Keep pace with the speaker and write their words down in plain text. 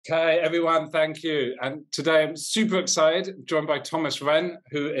Okay, everyone, thank you. And today I'm super excited, joined by Thomas Wren,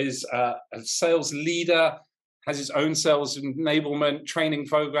 who is a sales leader, has his own sales enablement training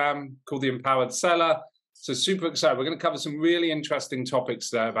program called the Empowered Seller. So super excited. We're going to cover some really interesting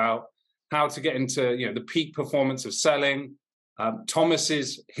topics there about how to get into the peak performance of selling,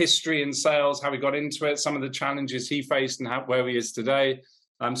 Thomas's history in sales, how he got into it, some of the challenges he faced and where he is today.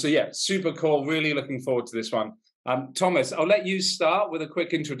 Super cool. Really looking forward to this one. Thomas, I'll let you start with a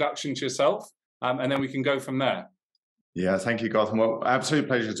quick introduction to yourself, and then we can go from there. Yeah, thank you, Gautam. Well, absolute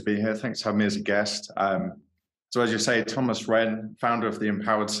pleasure to be here. Thanks for having me as a guest. So as you say, Thomas Wren, founder of the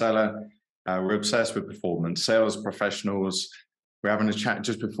Empowered Seller. We're obsessed with performance, sales professionals. We're having a chat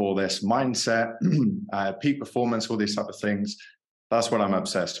just before this, mindset, peak performance, all these type of things. That's what I'm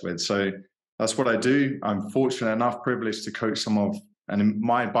obsessed with. So that's what I do. I'm fortunate enough, privileged to coach some of, and in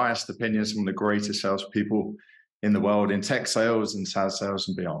my biased opinion, some of the greatest salespeople in the world in tech sales and SaaS sales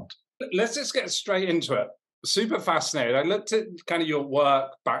and beyond. Let's just get straight into it. Super fascinated. I looked at kind of your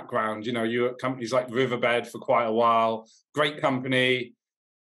work background. You were at companies like Riverbed for quite a while, great company.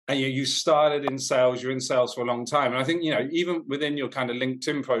 And you started in sales, you're in sales for a long time. And I think, even within your kind of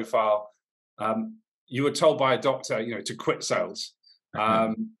LinkedIn profile, you were told by a doctor, to quit sales.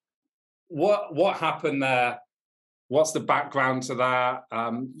 What happened there? What's the background to that?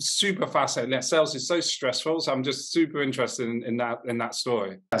 Super fascinating. Sales is so stressful, so I'm just super interested in that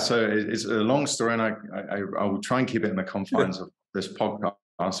story. So it's a long story, and I will try and keep it in the confines of this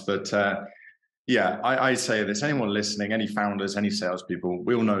podcast. But I say this: anyone listening, any founders, any salespeople,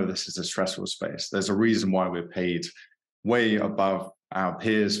 we all know this is a stressful space. There's a reason why we're paid way above our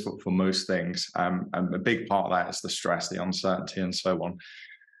peers for most things, and a big part of that is the stress, the uncertainty, and so on.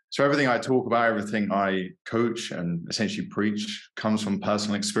 So everything I talk about, everything I coach and essentially preach comes from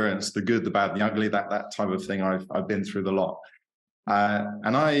personal experience, the good, the bad, the ugly, that type of thing. I've been through the lot.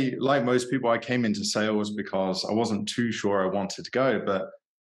 And I, like most people, I came into sales because I wasn't too sure I wanted to go, but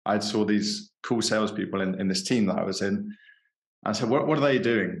I saw these cool salespeople in this team that I was in. I said, what are they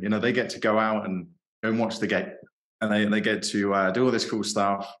doing? They get to go out and go and watch the game. And they get to do all this cool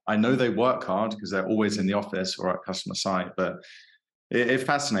stuff. I know they work hard because they're always in the office or at customer site, but it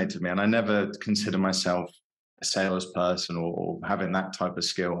fascinated me, and I never considered myself a salesperson or having that type of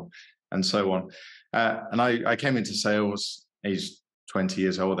skill and so on. And I came into sales aged 20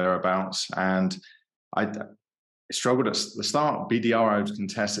 years old, thereabouts, and I struggled at the start. BDR, I would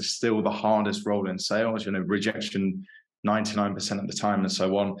contest, is still the hardest role in sales, rejection 99% of the time and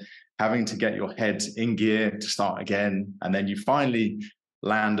so on. Having to get your head in gear to start again, and then you finally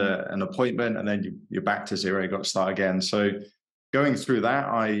land an appointment, and then you're back to zero, you got to start again. So going through that,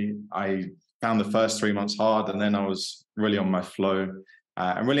 I found the first 3 months hard, and then I was really on my flow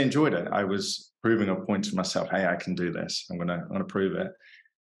and really enjoyed it. I was proving a point to myself, hey, I can do this. I'm gonna prove it.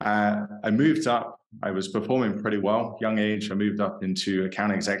 I moved up. I was performing pretty well. Young age, I moved up into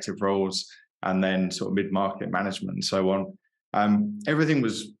account executive roles and then sort of mid-market management and so on. Everything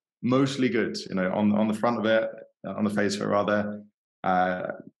was mostly good, on the front of it, on the face of it rather,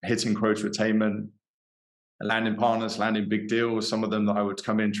 hitting quota attainment, landing partners, landing big deals, some of them that I would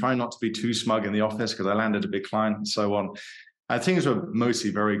come in, try not to be too smug in the office because I landed a big client and so on. Things were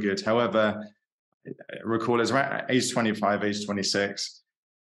mostly very good. However, I recall as around age 25, age 26,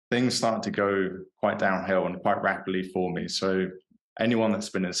 things started to go quite downhill and quite rapidly for me. So anyone that's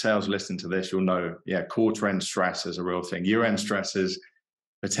been in sales listening to this, you'll know, quarter end stress is a real thing. Year end stress is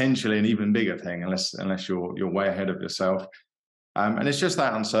potentially an even bigger thing unless you're way ahead of yourself. And it's just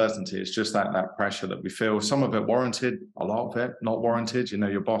that uncertainty. It's just that pressure that we feel. Some of it warranted, a lot of it not warranted.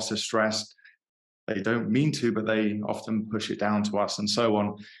 Your boss is stressed. They don't mean to, but they often push it down to us and so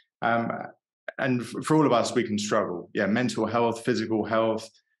on. And for all of us, we can struggle. Mental health, physical health,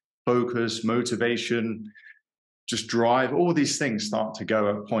 focus, motivation, just drive. All these things start to go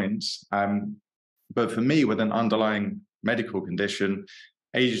at points. But for me, with an underlying medical condition,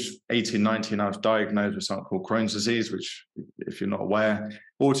 age 18, 19, I was diagnosed with something called Crohn's disease, which, if you're not aware,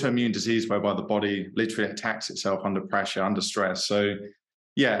 autoimmune disease whereby the body literally attacks itself under pressure, under stress. So,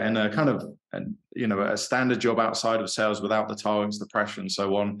 and a kind of, a standard job outside of sales without the targets, the pressure and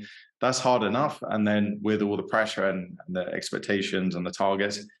so on, that's hard enough. And then with all the pressure and the expectations and the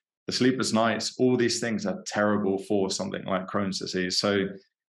targets, the sleepless nights, all these things are terrible for something like Crohn's disease. So,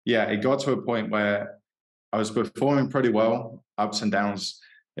 it got to a point where I was performing pretty well, ups and downs,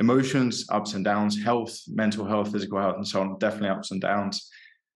 emotions, ups and downs, health, mental health, physical health, and so on, definitely ups and downs.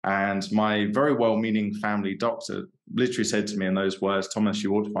 And my very well-meaning family doctor literally said to me in those words, Thomas,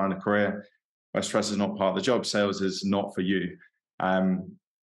 you ought to find a career where stress is not part of the job. Sales is not for you.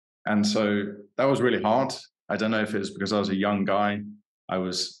 And so that was really hard. I don't know if it's because I was a young guy. I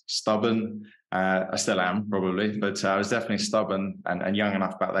was stubborn. I still am probably, but I was definitely stubborn and young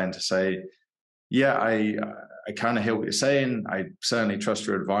enough back then to say, yeah, I kind of hear what you're saying. I certainly trust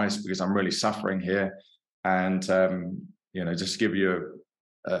your advice because I'm really suffering here. And, just to give you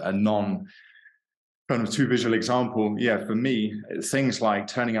a non kind of too visual example. Yeah, for me, things like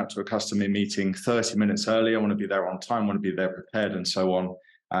turning up to a customer meeting 30 minutes early. I want to be there on time, I want to be there prepared and so on.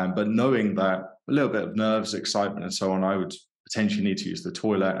 But knowing that a little bit of nerves, excitement and so on, I would potentially need to use the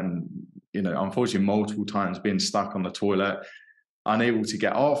toilet. And, unfortunately, multiple times being stuck on the toilet, unable to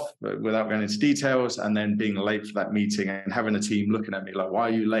get off without going into details, and then being late for that meeting and having a team looking at me like, why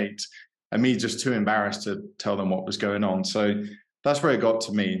are you late? And me just too embarrassed to tell them what was going on. So that's where it got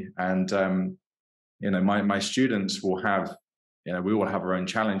to me. And, my students will have, we all have our own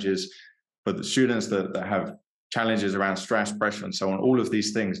challenges, but the students that have challenges around stress, pressure, and so on, all of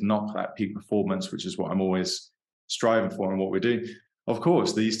these things knock that peak performance, which is what I'm always striving for and what we do. Of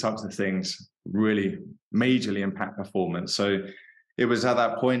course, these types of things really majorly impact performance. So it was at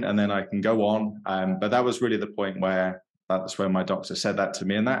that point, and then I can go on. But that was really the point where that's where my doctor said that to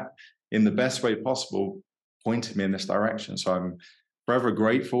me, and that, in the best way possible, pointed me in this direction. So I'm forever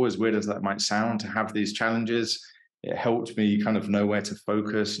grateful, as weird as that might sound, to have these challenges. It helped me kind of know where to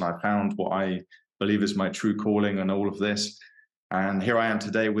focus, and I found what I believe is my true calling and all of this. And here I am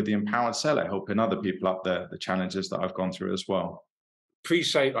today with the Empowered Seller, helping other people up the challenges that I've gone through as well.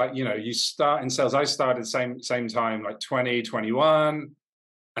 Appreciate, you start in sales. I started same time, like 2021,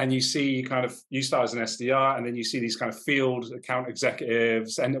 and you start as an SDR, and then you see these kind of field account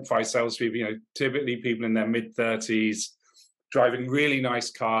executives, enterprise salespeople, typically people in their mid-30s, driving really nice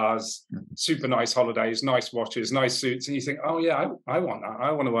cars, super nice holidays, nice watches, nice suits. And you think, oh yeah, I want that.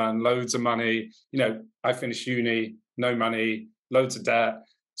 I want to earn loads of money. I finished uni, no money, loads of debt.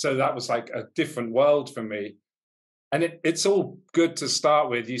 So that was like a different world for me. And it's all good to start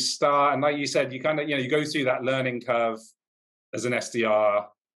with. You start, and like you said, you kind of, you go through that learning curve as an SDR.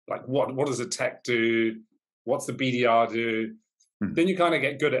 Like what does a tech do? What's the BDR do? Then you kind of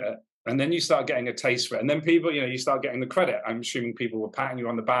get good at it. And then you start getting a taste for it. And then people, you start getting the credit. I'm assuming people were patting you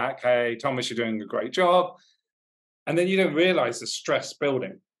on the back. Hey, Thomas, you're doing a great job. And then you don't realize the stress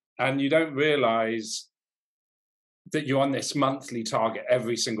building. And you don't realize that you're on this monthly target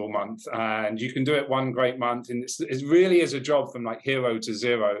every single month. And you can do it one great month. And it really is a job from like hero to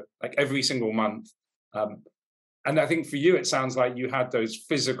zero, like every single month. And I think for you, it sounds like you had those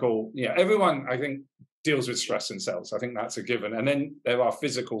physical, everyone, I think, deals with stress in sales. I think that's a given. And then there are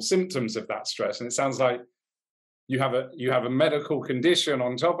physical symptoms of that stress. And it sounds like you have a medical condition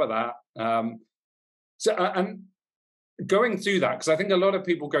on top of that. And going through that, because I think a lot of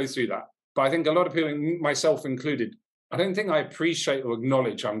people go through that, but I think a lot of people, myself included, I don't think I appreciate or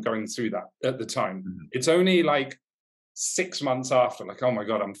acknowledge I'm going through that at the time. Mm-hmm. It's only like 6 months after, like, oh my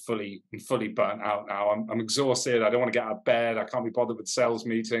God, I'm fully burnt out now. I'm exhausted. I don't want to get out of bed. I can't be bothered with sales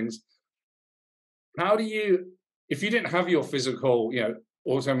meetings. How do you, if you didn't have your physical,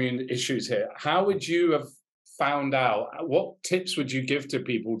 autoimmune issues here, how would you have found out? What tips would you give to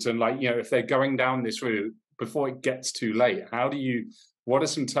people to, if they're going down this route before it gets too late? What are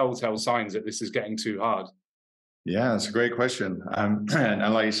some telltale signs that this is getting too hard? Yeah, that's a great question. And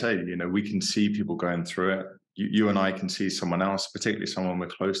like you say, we can see people going through it. You and I can see someone else, particularly someone we're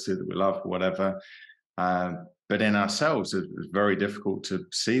close to, that we love or whatever. But in ourselves, it's very difficult to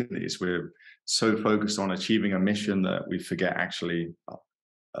see these. We're so focused on achieving a mission that we forget actually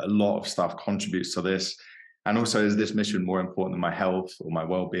a lot of stuff contributes to this. And also, is this mission more important than my health or my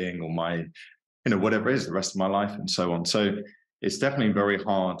well-being or my, whatever it is, the rest of my life and so on. So it's definitely very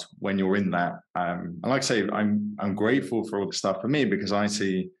hard when you're in that. And like I say, I'm grateful for all the stuff for me, because I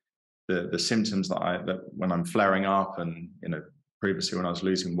see the symptoms that when I'm flaring up, and previously when I was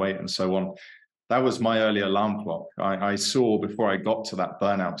losing weight and so on. That was my early alarm clock. I saw before I got to that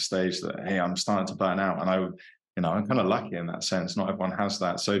burnout stage that, hey, I'm starting to burn out. And I'm kind of lucky in that sense. Not everyone has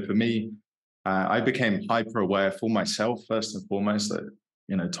that. So for me, I became hyper aware for myself first and foremost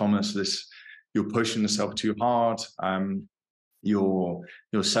that, Thomas, you're pushing yourself too hard. Your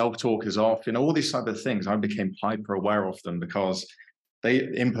self-talk is off. All these type of things. I became hyper aware of them because they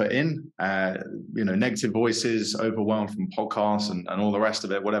input in, negative voices, overwhelm from podcasts and all the rest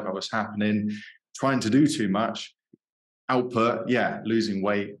of it, whatever was happening, trying to do too much, output, losing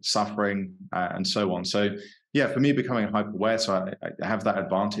weight, suffering, and so on. So, for me, becoming hyper aware, so I have that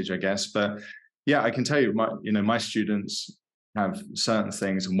advantage, I guess. But I can tell you, my students have certain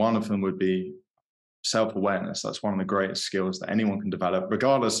things, and one of them would be self-awareness. That's one of the greatest skills that anyone can develop,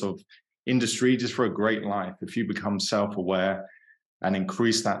 regardless of industry, just for a great life. If you become self-aware and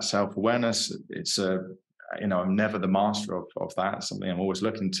increase that self-awareness, it's a I'm never the master of that. It's something I'm always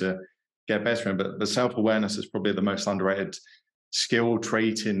looking to get better in. But the self-awareness is probably the most underrated skill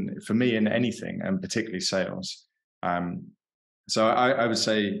trait for me in anything, and particularly sales. So I would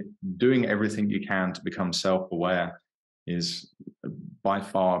say doing everything you can to become self-aware is by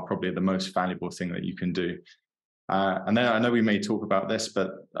far probably the most valuable thing that you can do. And then I know we may talk about this,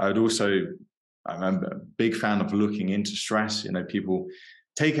 but I'm a big fan of looking into stress. People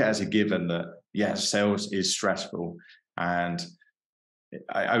take it as a given that, yes, sales is stressful. And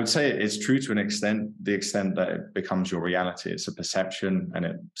I would say it's true to an extent, the extent that it becomes your reality. It's a perception, and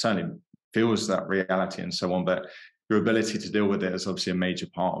it certainly feels that reality and so on. But your ability to deal with it is obviously a major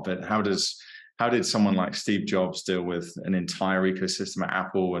part of it. How did someone like Steve Jobs deal with an entire ecosystem at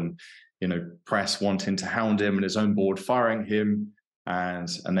Apple, and press wanting to hound him and his own board firing him,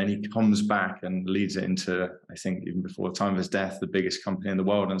 and then he comes back and leads it into, I think, even before the time of his death, the biggest company in the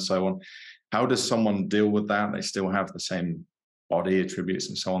world and so on. How does someone deal with that? They still have the same body attributes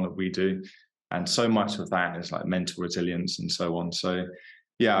and so on that we do, and so much of that is like mental resilience and so on. So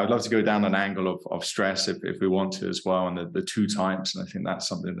yeah, I'd love to go down an angle of stress if we want to as well, and the two types. And I think that's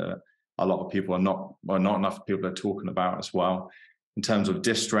something that a lot of people not enough people are talking about as well, in terms of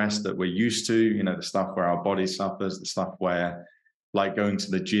distress that we're used to, the stuff where our body suffers, the stuff where, like going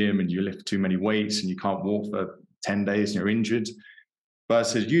to the gym and you lift too many weights and you can't walk for 10 days and you're injured,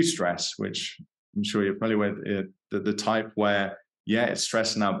 versus eustress, which I'm sure you're familiar with, the type where, yeah, it's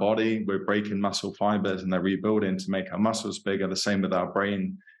stressing our body, we're breaking muscle fibers and they're rebuilding to make our muscles bigger, the same with our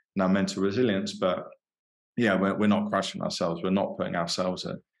brain and our mental resilience. But yeah, we're not crushing ourselves, we're not putting ourselves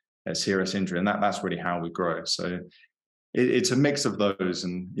at serious injury, and that's really how we grow. So it's a mix of those.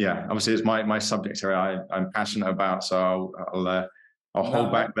 And yeah, obviously it's my subject area I'm passionate about, so I'll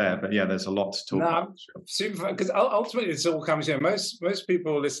hold back there. But yeah, there's a lot to talk about. I'm super, because ultimately this all comes, most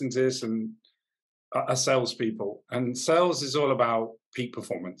people listen to this and are salespeople, and sales is all about peak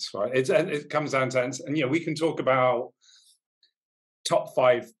performance, right? It comes down to, and we can talk about top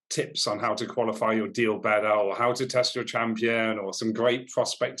 5 tips on how to qualify your deal better, or how to test your champion, or some great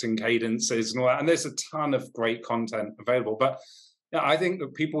prospecting cadences and all that. And there's a ton of great content available. But yeah, I think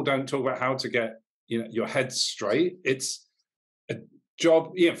that people don't talk about how to get your head straight. It's a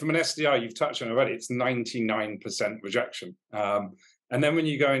job, from an SDR, you've touched on already, it's 99% rejection. And then when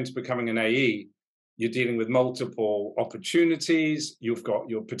you go into becoming an AE, you're dealing with multiple opportunities. You've got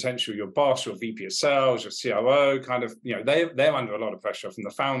your boss, your VP of sales, your CRO, kind of, they're under a lot of pressure from the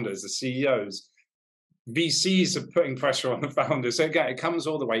founders, the CEOs. VCs are putting pressure on the founders. So again, it comes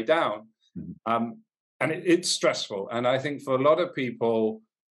all the way down. And it's stressful. And I think for a lot of people,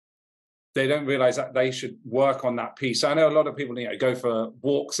 they don't realize that they should work on that piece. I know a lot of people go for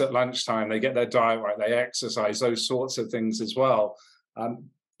walks at lunchtime, they get their diet right, they exercise, those sorts of things as well.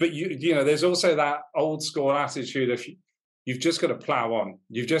 But there's also that old school attitude of you've just got to plow on.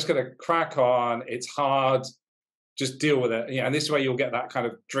 You've just got to crack on. It's hard. Just deal with it. And this way you'll get that kind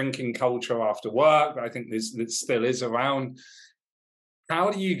of drinking culture after work. I think this still is around.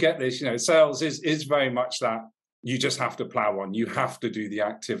 How do you get this? Sales is very much that you just have to plow on. You have to do the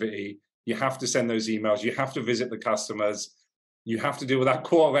activity. You have to send those emails. You have to visit the customers. You have to deal with that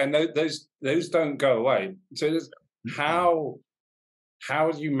quarter. And those don't go away. So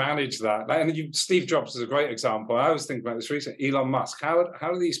how do you manage that? And Steve Jobs is a great example. I was thinking about this recently. Elon Musk. How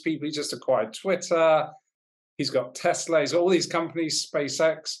do these people? He just acquired Twitter. He's got Tesla. He's got all these companies.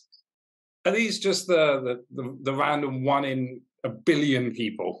 SpaceX. Are these just the random 1 in a billion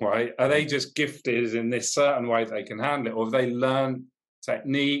people? Right? Are they just gifted in this certain way they can handle it, or have they learned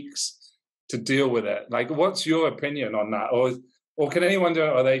techniques to deal with it? Like, what's your opinion on that? Or can anyone do it?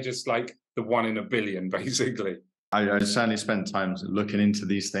 Or are they just like the 1 in a billion, basically? I certainly spent time looking into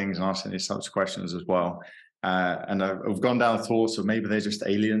these things and asking these types of questions as well. And I've gone down thoughts of maybe they're just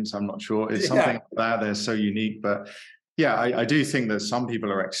aliens. I'm not sure. It's something like that. They're so unique. But yeah, I do think that some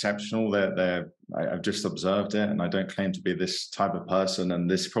people are exceptional. I've just observed it, and I don't claim to be this type of person. And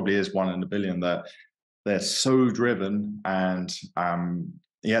this probably is 1 in a billion, that they're so driven, and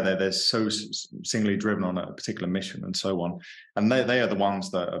they're so singly driven on a particular mission and so on. And they are the ones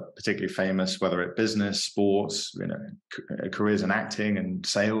that are particularly famous, whether it's business, sports, careers in acting and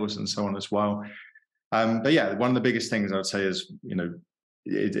sales and so on as well. But yeah, one of the biggest things I would say is,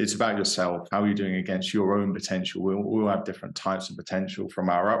 it's about yourself. How are you doing against your own potential? We all have different types of potential, from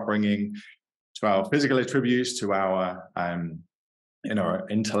our upbringing to our physical attributes to our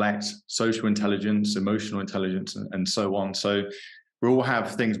intellect, social intelligence, emotional intelligence, and so on. So we all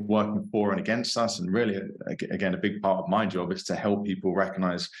have things working for and against us. And really, again, a big part of my job is to help people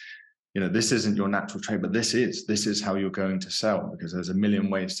recognize, this isn't your natural trait, but this is how you're going to sell, because there's a million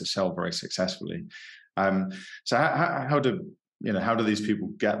ways to sell very successfully. So how do these people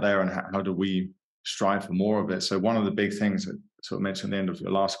get there, and how do we strive for more of it? So one of the big things that sort of mentioned at the end of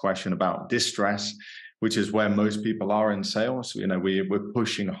your last question about distress, which is where most people are in sales. We're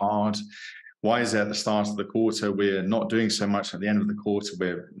pushing hard. Why is it at the start of the quarter we're not doing so much? At the end of the quarter,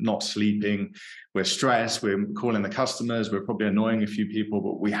 we're not sleeping, we're stressed, we're calling the customers, we're probably annoying a few people,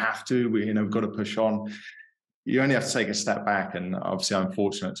 but we have to. We've got to push on. You only have to take a step back, and obviously I'm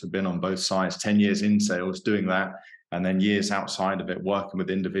fortunate to have been on both sides, 10 years in sales doing that, and then years outside of it working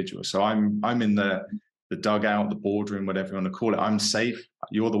with individuals. So I'm in the dugout, the boardroom, whatever you want to call it. I'm safe.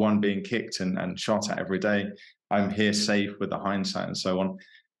 You're the one being kicked and shot at every day. I'm here safe with the hindsight and so on.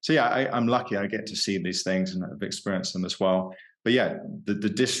 So yeah, I'm lucky I get to see these things and have experienced them as well. But yeah, the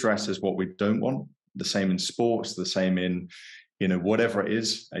distress is what we don't want. The same in sports, the same in, whatever it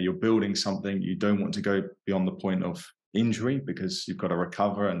is. You're building something, you don't want to go beyond the point of injury, because you've got to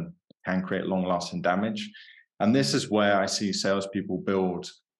recover and can create long-lasting damage. And this is where I see salespeople build,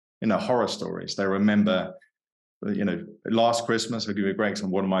 horror stories. They remember, last Christmas, I'll give you a great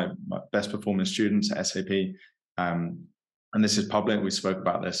example. One of my best performing students at SAP, and this is public, we spoke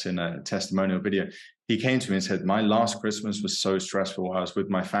about this in a testimonial video. He came to me and said, my last Christmas was so stressful. I was with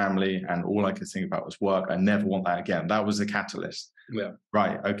my family and all I could think about was work. I never want that again. That was the catalyst. Yeah.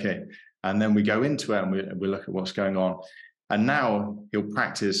 Right. Okay. And then we go into it and we look at what's going on. And now he'll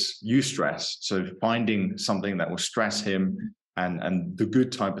practice eustress. So finding something that will stress him and the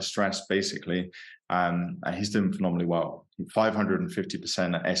good type of stress, basically. And he's doing phenomenally well.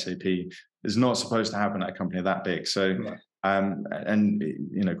 550% at SAP is not supposed to happen at a company that big. So,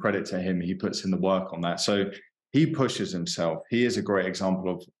 credit to him, he puts in the work on that. So he pushes himself. He is a great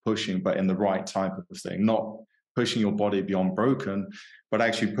example of pushing, but in the right type of thing, not pushing your body beyond broken, but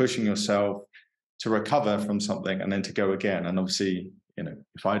actually pushing yourself to recover from something and then to go again. And obviously,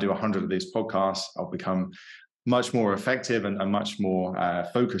 if I do 100 of these podcasts, I'll become much more effective and much more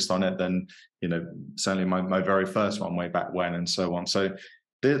focused on it than, certainly my very first one way back when, and so on. So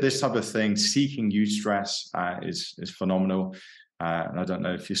this type of thing, seeking eustress, is phenomenal. And I don't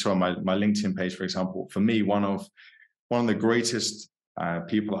know if you saw my LinkedIn page, for example. For me, one of the greatest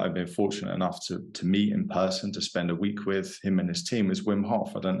people I've been fortunate enough to meet in person, to spend a week with him and his team, is Wim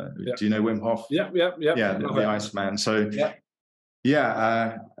Hof. I don't know. Yeah. Do you know Wim Hof? Yeah, the Iceman. So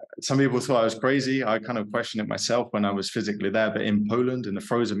some people thought I was crazy. I kind of questioned it myself when I was physically there, but in Poland, in the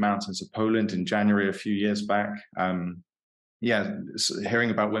frozen mountains of Poland in January a few years back,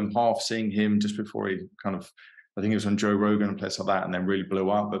 hearing about Wim Hof, seeing him just before he I think he was on Joe Rogan and places like that, and then really blew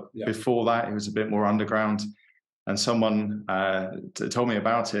up. But before that, he was a bit more underground. And someone told me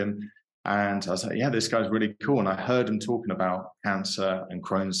about him, and I was like, yeah, this guy's really cool. And I heard him talking about cancer and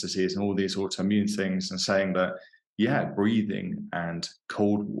Crohn's disease and all these autoimmune things, and saying that, breathing and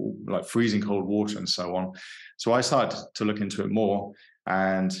freezing cold water and so on. So I started to look into it more,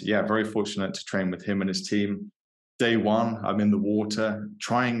 and very fortunate to train with him and his team. Day one, I'm in the water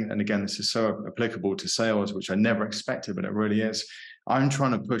trying, and again, this is so applicable to sales, which I never expected, but it really is. I'm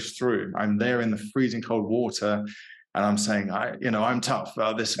trying to push through. I'm there in the freezing cold water, and I'm saying, I'm tough.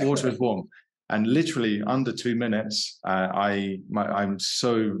 This water is warm. And literally under 2 minutes, I'm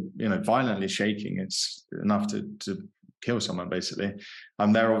so violently shaking. It's enough to kill someone, basically.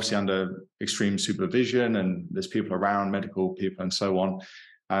 I'm there obviously under extreme supervision, and there's people around, medical people, and so on.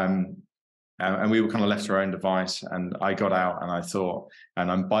 And we were kind of left to our own device. And I got out, and I thought, and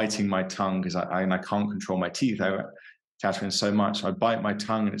I'm biting my tongue because I can't control my teeth. I were chattering so much. I bite my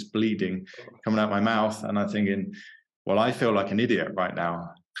tongue and it's bleeding coming out my mouth. And I'm thinking, well, I feel like an idiot right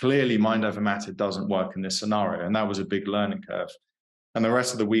now. Clearly, mind over matter doesn't work in this scenario. And that was a big learning curve. And the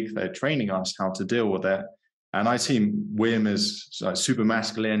rest of the week, they're training us how to deal with it. And I see Wim as super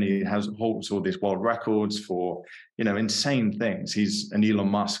masculine. He holds all these world records for, insane things. He's an Elon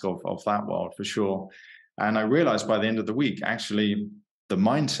Musk of that world for sure. And I realized by the end of the week, actually, the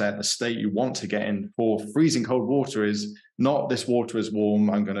mindset, the state you want to get in for freezing cold water is not this water is warm,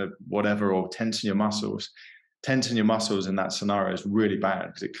 I'm going to whatever, or tension your muscles. Tensing your muscles in that scenario is really bad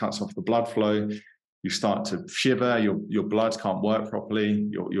because it cuts off the blood flow. You start to shiver, your blood can't work properly,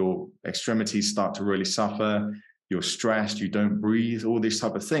 your extremities start to really suffer, you're stressed, you don't breathe, all these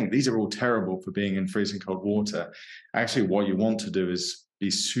type of things. These are all terrible for being in freezing cold water. Actually, what you want to do is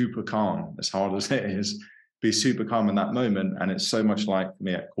be super calm, as hard as it is, be super calm in that moment. And it's so much like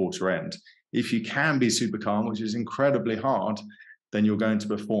me at quarter end. If you can be super calm, which is incredibly hard, then you're going to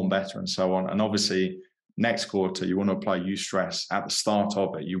perform better and so on. And obviously, next quarter, you want to apply eustress at the start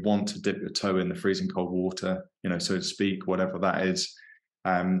of it. You want to dip your toe in the freezing cold water, so to speak, whatever that is,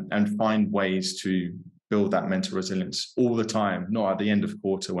 and find ways to build that mental resilience all the time, not at the end of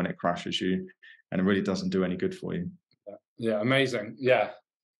quarter when it crashes you. and it really doesn't do any good for you. Yeah, amazing. Yeah.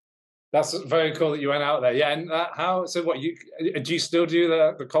 That's very cool that you went out there. Yeah, and do you still do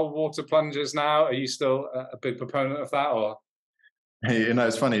the cold water plunges now? Are you still a big proponent of that, or? Hey,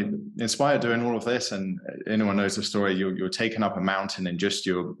 it's funny. Inspired doing all of this, and anyone knows the story. You're taking up a mountain in just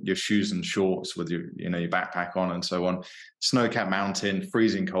your shoes and shorts with your your backpack on and so on. Snow-capped mountain,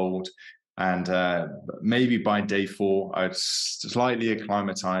 freezing cold, and maybe by day 4, I was slightly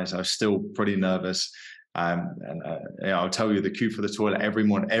acclimatized. I was still pretty nervous. I'll tell you, the queue for the toilet every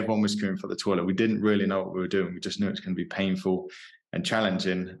morning, everyone was queuing for the toilet. We didn't really know what we were doing. We just knew it was going to be painful and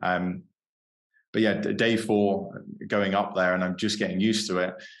challenging. But yeah, day 4 going up there, and I'm just getting used to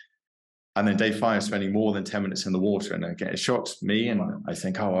it. And then day 5, spending more than 10 minutes in the water, and it shocks me. And I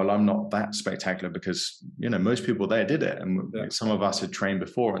think, oh, well, I'm not that spectacular, because, most people there did it. And some of us had trained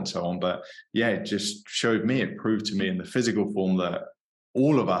before and so on. But yeah, it just showed me, it proved to me in the physical form that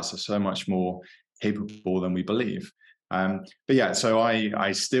all of us are so much more capable than we believe. But yeah, so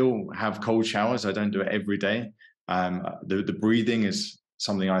I still have cold showers. I don't do it every day. The breathing is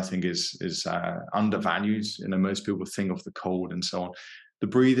something I think is undervalued. Most people think of the cold and so on. The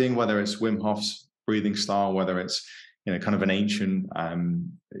breathing, whether it's Wim Hof's breathing style, whether it's kind of an ancient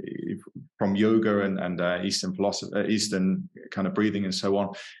from yoga and Eastern philosophy, Eastern kind of breathing and so on,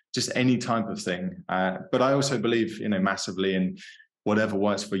 just any type of thing. But I also believe massively in whatever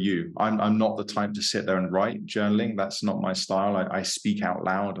works for you. I'm not the type to sit there and write journaling. That's not my style. I speak out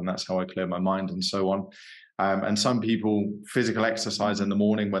loud, and that's how I clear my mind and so on. And some people, physical exercise in the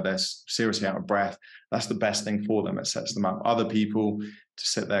morning where they're seriously out of breath, that's the best thing for them. It sets them up. Other people, to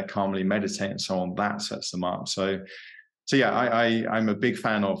sit there calmly, meditate and so on, that sets them up. So yeah, I'm a big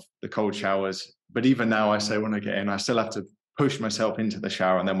fan of the cold showers. But even now, I say when I get in, I still have to push myself into the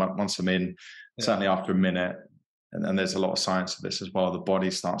shower. And then once I'm in, certainly after a minute, and there's a lot of science to this as well, the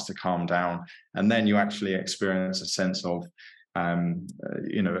body starts to calm down. And then you actually experience a sense of, a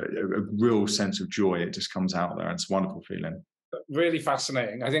real sense of joy. It just comes out there. It's a wonderful feeling. Really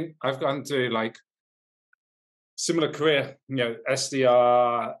fascinating. I think I've gone to similar career,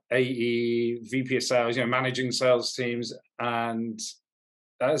 SDR, AE, VP of sales, managing sales teams. And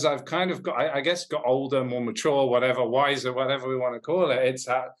as I've kind of got, I guess, got older, more mature, whatever, wiser, whatever we want to call it, it's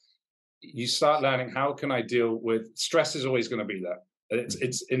that you start learning, how can I deal with stress? Is always going to be there.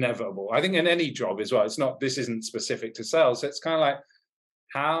 It's inevitable. I think in any job as well. This isn't specific to sales. It's kind of like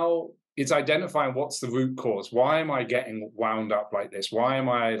how it's identifying what's the root cause. Why am I getting wound up like this? Why am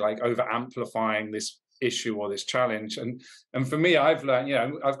I over amplifying this issue or this challenge? And for me, I've learned,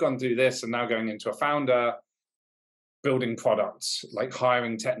 I've gone through this and now going into a founder, building products,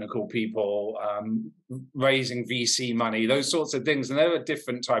 hiring technical people, raising VC money, those sorts of things. And they're a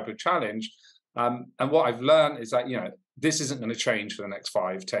different type of challenge. And what I've learned is that, this isn't going to change for the next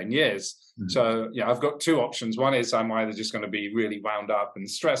 5-10 years. Mm-hmm. So, I've got 2 options. One is I'm either just going to be really wound up and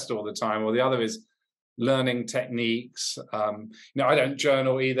stressed all the time, or the other is learning techniques. I don't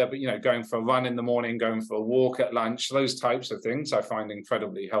journal either, but, going for a run in the morning, going for a walk at lunch, those types of things I find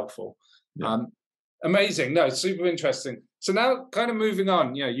incredibly helpful. Yeah. Amazing. No, super interesting. So now kind of moving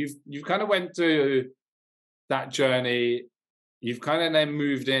on, you've kind of went through that journey. You've kind of then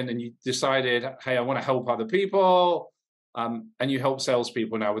moved in and you decided, hey, I want to help other people. And you help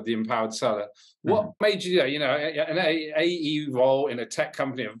salespeople now with the Empowered Seller. What made you, an AE role in a tech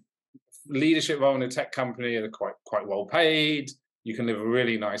company, a leadership role in a tech company, are quite well paid. You can live a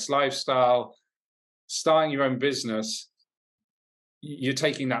really nice lifestyle. Starting your own business, you're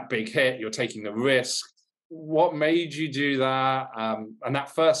taking that big hit, you're taking the risk. What made you do that? And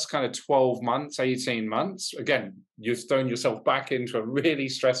that first kind of 12 months, 18 months, again, you've thrown yourself back into a really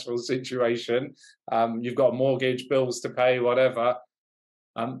stressful situation. You've got mortgage, bills to pay, whatever.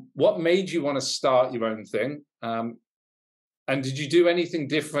 What made you want to start your own thing? And did you do anything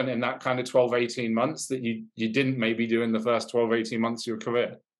different in that kind of 12, 18 months that you didn't maybe do in the first 12, 18 months of your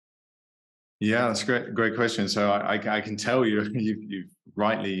career? Yeah, that's a great question. So I can tell you, you've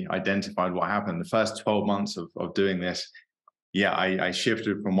rightly identified what happened. The first 12 months of doing this, I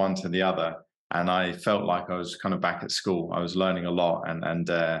shifted from one to the other, and I felt like I was kind of back at school. I was learning a lot, and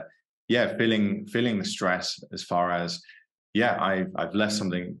feeling the stress as far as, I've left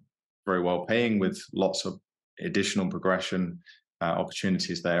something very well paying with lots of additional progression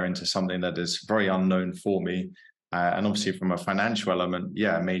opportunities there into something that is very unknown for me. And obviously from a financial element,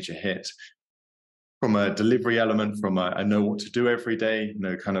 a major hit. From a delivery element, I know what to do every day,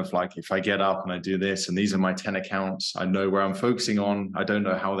 kind of like if I get up and I do this, and these are my 10 accounts, I know where I'm focusing on. I don't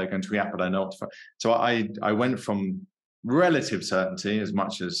know how they're going to react, but I know what to. So I went from relative certainty, as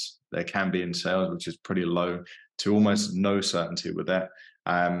much as there can be in sales, which is pretty low, to almost no certainty with that.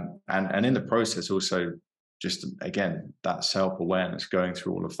 And in the process also, just again, that self-awareness, going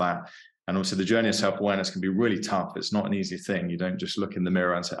through all of that. And also the journey of self-awareness can be really tough. It's not an easy thing. You don't just look in the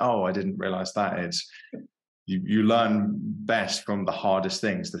mirror and say, oh, I didn't realize that. It's you learn best from the hardest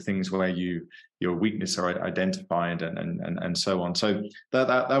things, the things where your weaknesses are identified and so on. So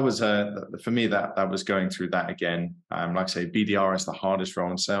that was for me, that was going through that again. Like I say, BDR is the hardest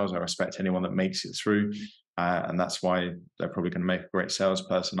role in sales. I respect anyone that makes it through, and that's why they're probably going to make a great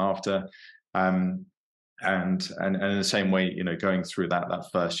salesperson after. And in the same way, going through that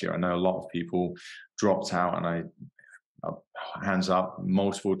first year, I know a lot of people dropped out, and I hands up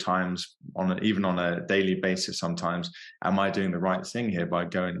multiple times even on a daily basis sometimes, am I doing the right thing here by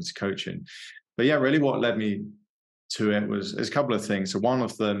going into coaching? But yeah, really what led me to it was a couple of things. So one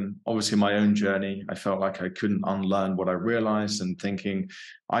of them, obviously my own journey. I felt like I couldn't unlearn what I realized, and thinking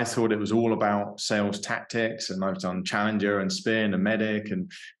I thought it was all about sales tactics, and I've done Challenger and Spin and Medic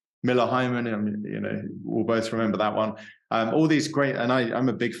and Miller Hyman, and we'll both remember that one. All these great, and I'm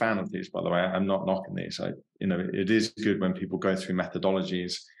a big fan of these, by the way. I'm not knocking these. It is good when people go through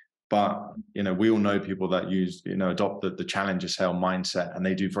methodologies, but we all know people that use, adopt the challenger sale mindset, and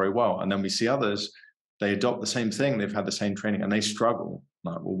they do very well. And then we see others, they adopt the same thing, they've had the same training, and they struggle.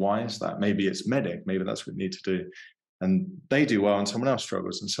 Like, well, why is that? Maybe it's Medic, maybe that's what we need to do, and they do well, and someone else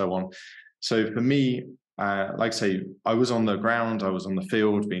struggles, and so on. So for me, like I say, I was on the ground, I was on the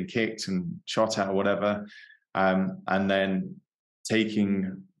field being kicked and shot at or whatever. And then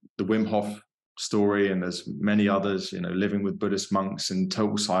taking the Wim Hof story, and there's many others, living with Buddhist monks in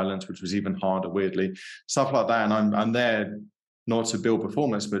total silence, which was even harder, weirdly, stuff like that. And I'm there not to build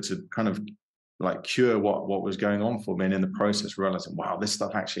performance, but to kind of like cure what was going on for me. And in the process, realizing, wow, this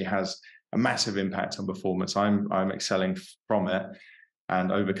stuff actually has a massive impact on performance. I'm excelling from it. And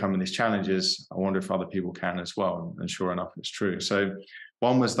overcoming these challenges, I wonder if other people can as well. And sure enough, it's true. So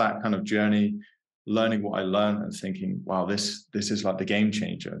one was that kind of journey, learning what I learned and thinking, wow, this is like the game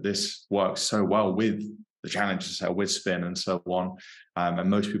changer. This works so well with the challenger sale, with Spin and so on. And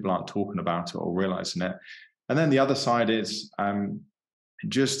most people aren't talking about it or realizing it. And then the other side is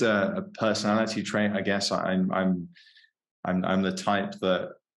just a personality trait, I guess. I'm the type that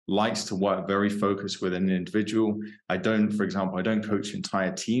likes to work very focused with an individual. For example, I don't coach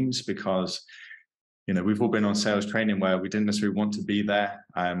entire teams, because we've all been on sales training where we didn't necessarily want to be there.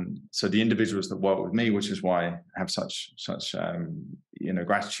 So the individuals that work with me, which is why I have such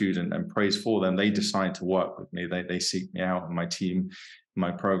gratitude and praise for them, they decide to work with me. They seek me out, in my team, in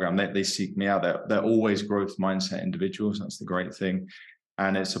my program. They seek me out. They're always growth mindset individuals. That's the great thing,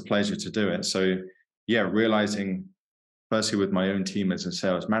 and it's a pleasure to do it. So yeah, realizing, firstly with my own team as a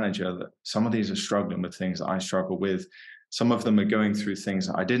sales manager, that some of these are struggling with things that I struggle with. Some of them are going through things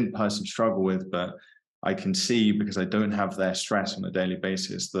that I didn't personally struggle with, but I can see, because I don't have their stress on a daily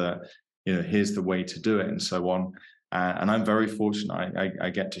basis, that, here's the way to do it, and so on. And I'm very fortunate. I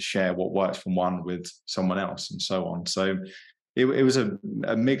get to share what works from one with someone else, and so on. So it was a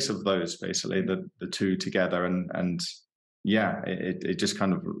mix of those, basically, the two together. And yeah, it just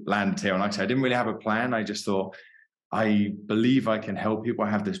kind of landed here. And like I said, I didn't really have a plan. I just thought, I believe I can help people. I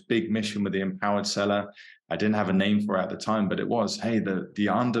have this big mission with the Empowered Seller. I didn't have a name for it at the time, but it was, hey,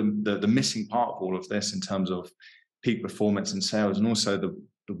 the missing part of all of this in terms of peak performance and sales, and also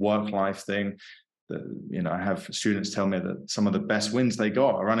the work-life thing. I have students tell me that some of the best wins they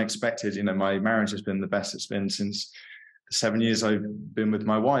got are unexpected. My marriage has been the best it's been since the 7 years I've been with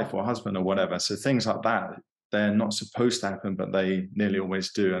my wife or husband or whatever. So things like that, they're not supposed to happen, but they nearly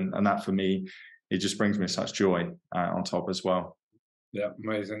always do. And that, for me, it just brings me such joy on top as well. Yeah,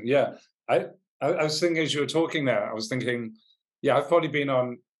 amazing. Yeah, I was thinking, as you were talking there, I was thinking, yeah, I've probably been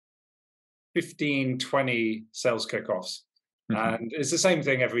on 15, 20 sales kickoffs. And it's the same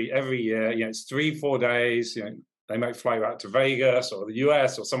thing every year. It's 3-4 days. They might fly you out to Vegas or the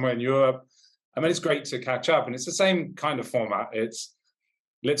US or somewhere in Europe. I mean, it's great to catch up. And it's the same kind of format. It's,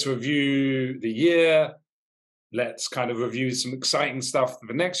 let's review the year. Let's kind of review some exciting stuff for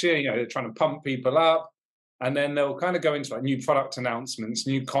the next year. They're trying to pump people up. And then they'll kind of go into like new product announcements,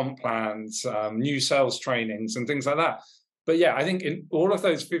 new comp plans, new sales trainings and things like that. But yeah, I think in all of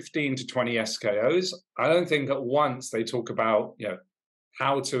those 15 to 20 SKOs, I don't think at once they talk about,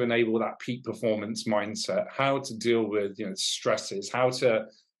 how to enable that peak performance mindset, how to deal with, stresses, how to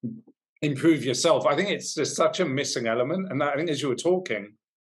improve yourself. I think it's just such a missing element. And I think as you were talking,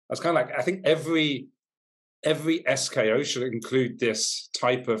 I was kind of like, I think every SKO should include this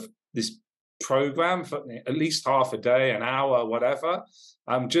type of this program for at least half a day, an hour, whatever,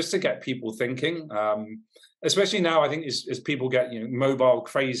 just to get people thinking. Especially now, I think as people get mobile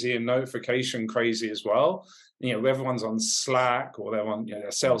crazy and notification crazy as well, everyone's on Slack, or they're on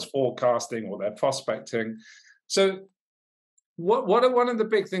their sales forecasting, or they're prospecting. So what are one of the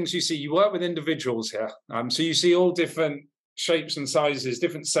big things you see? You work with individuals here. So you see all different shapes and sizes,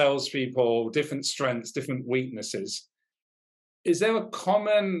 different salespeople, different strengths, different weaknesses. Is there a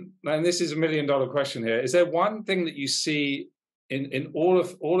common, and this is $1 million question here, is there one thing that you see in all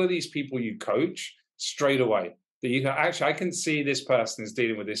of these people you coach straight away that you can actually, I can see this person is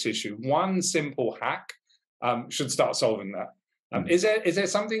dealing with this issue? One simple hack should start solving that. Is there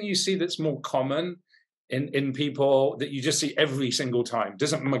something you see that's more common in people that you just see every single time?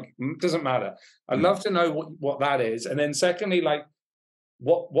 Doesn't matter. I'd love to know what that is. And then secondly, like,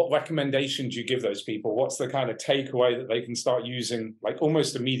 what recommendations you give those people? What's the kind of takeaway that they can start using, like,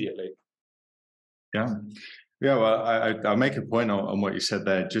 almost immediately? Yeah. Well, I'll make a point on what you said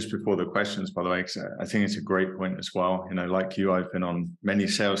there just before the questions, by the way, because I think it's a great point as well. Like you, I've been on many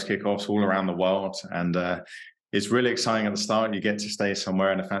sales kickoffs all around the world, and it's really exciting at the start. You get to stay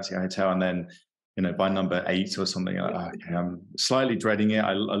somewhere in a fancy hotel, and then by number 8 or something, okay, I'm slightly dreading it.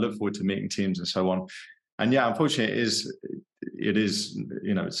 I look forward to meeting teams and so on. And yeah, unfortunately, it is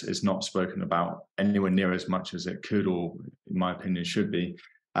it's not spoken about anywhere near as much as it could, or in my opinion should be.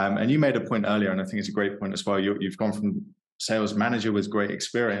 And you made a point earlier, and I think it's a great point as well. You've gone from sales manager with great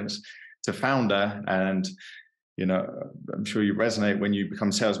experience to founder, and I'm sure you resonate when you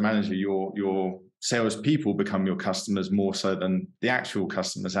become sales manager. Your salespeople become your customers more so than the actual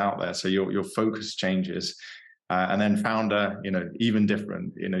customers out there. So your focus changes, and then founder, even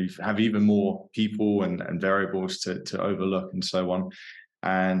different. You have even more people and variables to overlook and so on.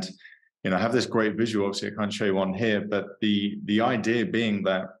 And I have this great visual. Obviously, I can't show you one here, but the idea being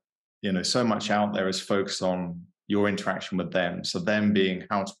that so much out there is focused on your interaction with them. So them being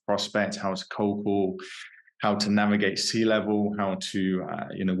how to prospect, how to cold call, how to navigate C-level, how to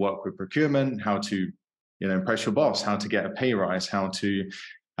work with procurement, how to impress your boss, how to get a pay rise, how to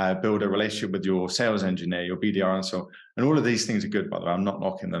build a relationship with your sales engineer, your BDR, and so on. And all of these things are good, by the way. I'm not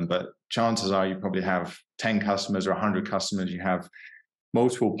knocking them, but chances are you probably have 10 customers or 100 customers. You have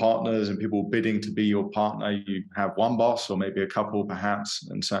multiple partners and people bidding to be your partner. You have one boss or maybe a couple perhaps,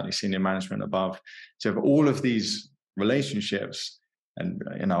 and certainly senior management above. So you have all of these relationships. And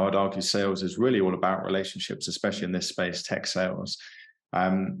I'd argue sales is really all about relationships, especially in this space, tech sales.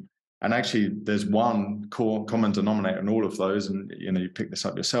 And actually, there's one core common denominator in all of those, and you pick this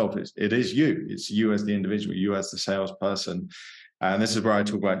up yourself. It is you. It's you as the individual, you as the salesperson. And this is where I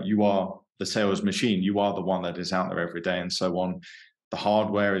talk about you are the sales machine. You are the one that is out there every day, and so on. The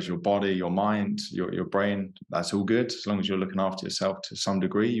hardware is your body, your mind, your brain. That's all good as long as you're looking after yourself to some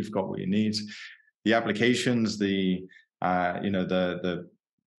degree. You've got what you need. The applications, the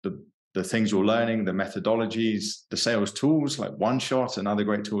things you're learning, the methodologies, the sales tools like OneShot and other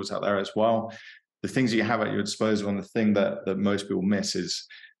great tools out there as well. The things that you have at your disposal, and the thing that most people miss is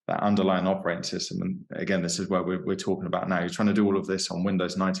that underlying operating system. And again, this is where we're talking about now. You're trying to do all of this on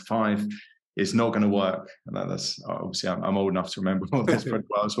Windows 95. It's not going to work. And that's obviously I'm old enough to remember all this pretty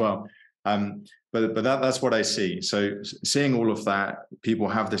well as well. But that's what I see. So seeing all of that, people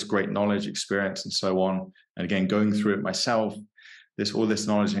have this great knowledge, experience, and so on. And again, going through it myself, all this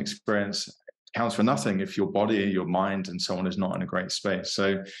knowledge and experience counts for nothing if your body, your mind, and so on is not in a great space.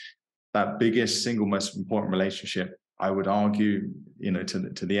 So that biggest, single most important relationship, I would argue,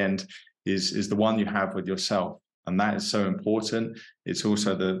 to the end, is the one you have with yourself. And that is so important. It's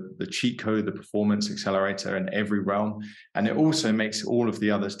also the cheat code, the performance accelerator in every realm. And it also makes all of the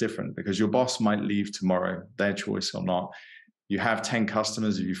others different, because your boss might leave tomorrow, their choice or not. You have 10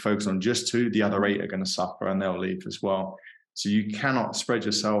 customers. If you focus on just 2, the other 8 are going to suffer and they'll leave as well. So you cannot spread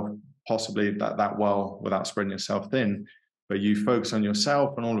yourself possibly that well without spreading yourself thin. But you focus on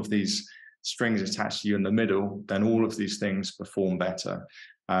yourself and all of these strings attached to you in the middle, then all of these things perform better.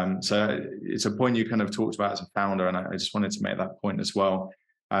 So it's a point you kind of talked about as a founder, and I just wanted to make that point as well.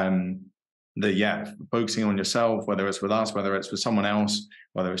 Focusing on yourself, whether it's with us, whether it's with someone else,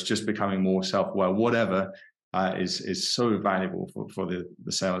 whether it's just becoming more self-aware, whatever, is so valuable for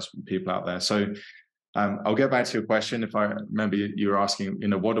the sales people out there. So I'll get back to your question. If I remember, you were asking,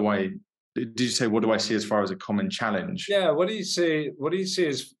 what do I see as far as a common challenge? Yeah, what do you see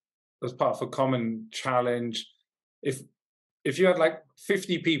as part of a common challenge? If you had like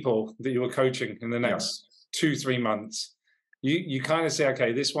 50 people that you were coaching in the next 2-3 months, you kind of say,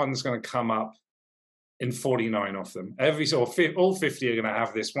 okay, this one's going to come up in 49 of them. All 50 are going to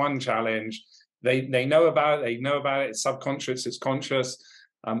have this one challenge. They know about it. It's subconscious. It's conscious.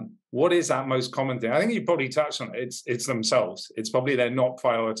 What is that most common thing? I think you probably touched on it. It's themselves. It's probably they're not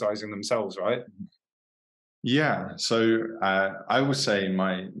prioritizing themselves, right? Yeah. So I would say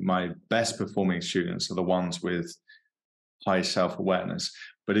my best performing students are the ones with high self-awareness,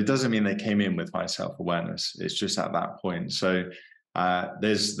 but it doesn't mean they came in with high self-awareness. It's just at that point. So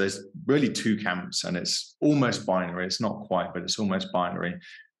there's really two camps, and it's almost binary. It's not quite, but it's almost binary.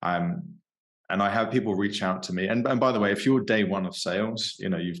 And I have people reach out to me. And by the way, if you're day one of sales,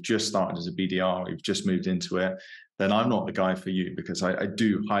 you've just started as a BDR, you've just moved into it, then I'm not the guy for you, because I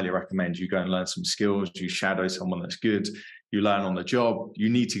do highly recommend you go and learn some skills. You shadow someone that's good. You learn on the job. You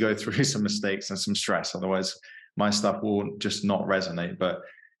need to go through some mistakes and some stress. Otherwise, my stuff will just not resonate. But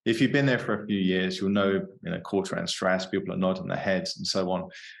if you've been there for a few years, you'll know, quarter end stress, people are nodding their heads and so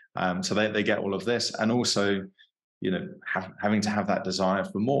on. So they get all of this. And also, having to have that desire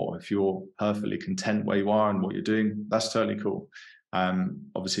for more. If you're perfectly content where you are and what you're doing, that's totally cool.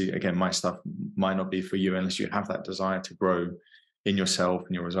 Obviously, again, my stuff might not be for you unless you have that desire to grow in yourself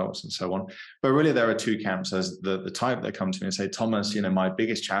and your results and so on. But really, there are two camps. There's the type that come to me and say, Thomas, my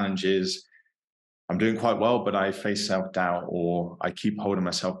biggest challenge is I'm doing quite well, but I face self-doubt, or I keep holding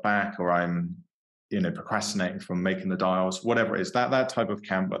myself back, or I'm procrastinating from making the dials, whatever it is. That type of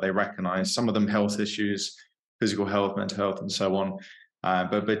camp, but they recognize some of them health issues, physical health, mental health, and so on.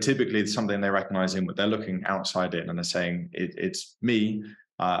 But typically it's something they recognize in, but they're looking outside in and they're saying, it's me.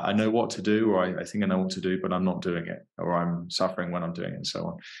 I know what to do, or I think I know what to do, but I'm not doing it, or I'm suffering when I'm doing it, and so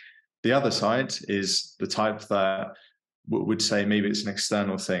on. The other side is the type that would say maybe it's an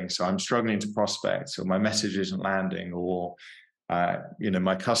external thing. So I'm struggling to prospect, or my message isn't landing, or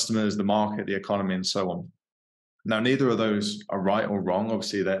my customers, the market, the economy, and so on. Now, neither of those are right or wrong.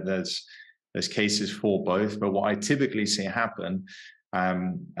 Obviously, there's cases for both. But what I typically see happen,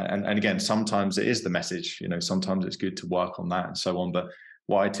 and again, sometimes it is the message. Sometimes it's good to work on that and so on. But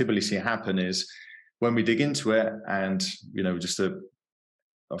what I typically see happen is when we dig into it, and just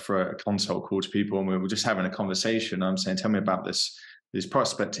offer a consult call to people, and we're just having a conversation. I'm saying, tell me about these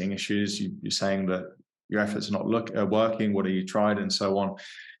prospecting issues. You're saying that your efforts are not working. What have you tried, and so on.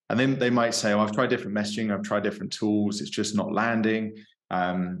 And then they might say, oh, I've tried different messaging, I've tried different tools, it's just not landing.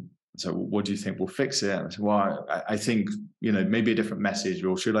 So what do you think will fix it? And I said, well, I think maybe a different message,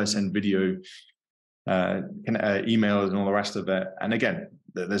 or should I send video, emails, and all the rest of it? And again,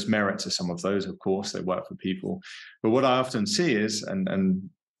 there's merit to some of those, of course, they work for people. But what I often see is, and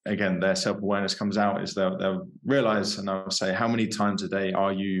again, their self-awareness comes out, is they'll realize, and I'll say, how many times a day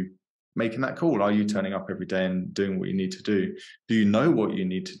are you making that call? Are you turning up every day and doing what you need to do? Do you know what you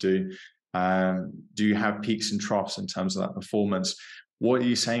need to do? Do you have peaks and troughs in terms of that performance? What are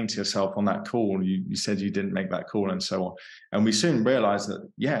you saying to yourself on that call? You said you didn't make that call, and so on. And we soon realize that,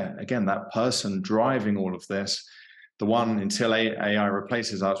 again, that person driving all of this, the one until AI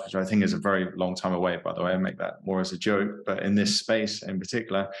replaces us, which I think is a very long time away, by the way, I make that more as a joke, but in this space in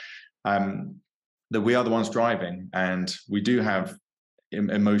particular, that we are the ones driving, and we do have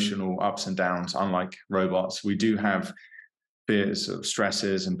emotional ups and downs, unlike robots. We do have fears of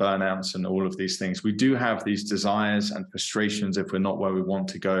stresses and burnouts and all of these things. We do have these desires and frustrations if we're not where we want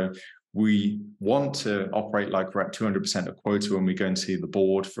to go. We want to operate like we're at 200% of quota when we go and see the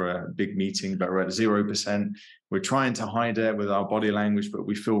board for a big meeting, but we're at 0%. We're trying to hide it with our body language, but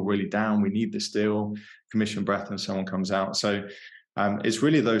we feel really down. We need this deal, commission breath, and someone comes out. So it's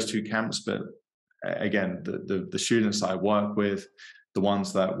really those two camps. But again, the students that I work with, the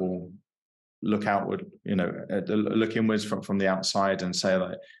ones that will look outward, look inwards from the outside and say,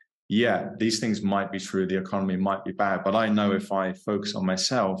 like, yeah, these things might be true, the economy might be bad, but I know if I focus on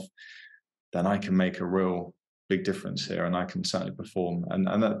myself, then I can make a real big difference here, and I can certainly perform. And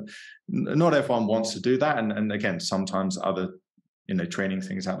that, not everyone wants to do that. And again, sometimes other training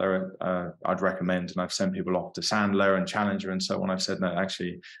things out there I'd recommend, and I've sent people off to Sandler and Challenger and so on. I've said, no,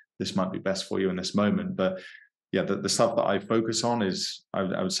 actually, this might be best for you in this moment. But yeah, the stuff that I focus on is, I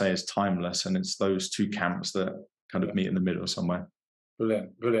would say, is timeless, and it's those two camps that kind of meet in the middle somewhere.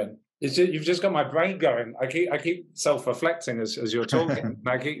 Brilliant. You've just got my brain going. I keep self-reflecting as you're talking. And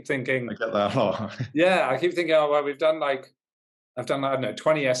I keep thinking, I get that a lot. Yeah, I keep thinking, oh well, I've done I don't know,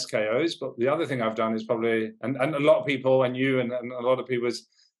 20 SKOs, but the other thing I've done is probably, and a lot of people, and you and a lot of people, is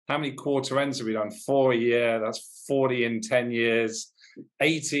how many quarter ends have we done? 4 a year. That's 40 in 10 years.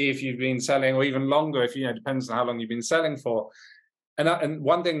 80 if you've been selling, or even longer if depends on how long you've been selling for. And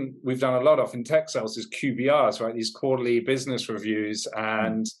one thing we've done a lot of in tech sales is QBRs, right? These quarterly business reviews,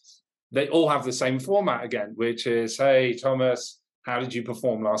 and they all have the same format again, which is, hey, Thomas, how did you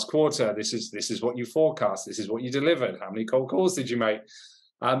perform last quarter? This is what you forecast. This is what you delivered. How many cold calls did you make?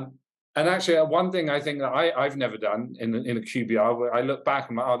 And actually, one thing I think that I've never done in a QBR, where I look back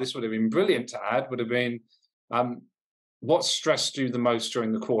and I'm like, oh, this would have been brilliant to add, would have been what stressed you the most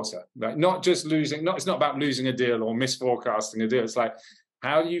during the quarter? Like, not just losing, it's not about losing a deal or misforecasting a deal. It's like,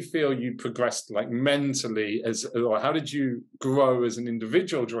 how do you feel you progressed, like, mentally, or how did you grow as an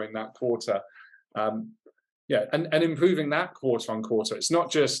individual during that quarter? And improving that quarter on quarter. It's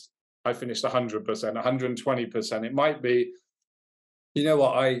not just I finished 100%, 120%. It might be, you know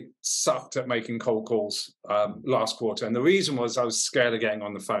what, I sucked at making cold calls last quarter. And the reason was I was scared of getting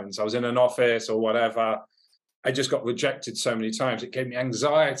on the phones. I was in an office or whatever. I just got rejected so many times. It gave me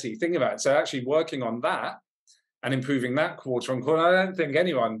anxiety. Think about it. So actually working on that and improving that quarter on quarter, I don't think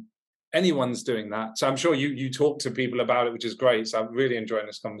anyone's doing that. So I'm sure you talk to people about it, which is great. So I'm really enjoying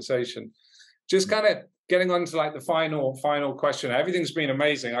this conversation. Just kind of getting on to like the final question. Everything's been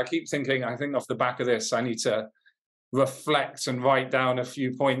amazing. I keep thinking, I think off the back of this, I need to reflect and write down a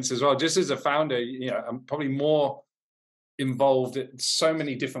few points as well. Just as a founder, I'm probably more involved in so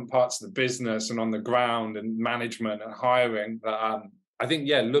many different parts of the business and on the ground and management and hiring. I think,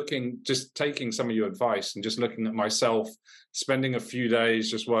 just taking some of your advice and just looking at myself, spending a few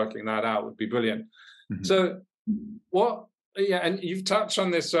days just working that out would be brilliant. Mm-hmm. So and you've touched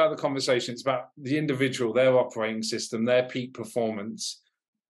on this throughout the conversation. It's about the individual, their operating system, their peak performance.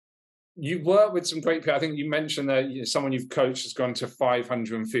 You work with some great people. I think you mentioned that someone you've coached has gone to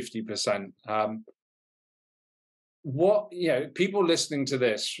 550%. People listening to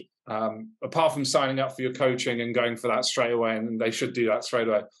this, apart from signing up for your coaching and going for that straight away, and they should do that straight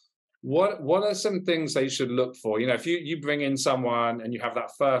away, what are some things they should look for? If you bring in someone and you have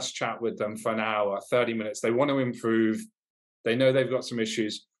that first chat with them for an hour, 30 minutes, they want to improve, they know they've got some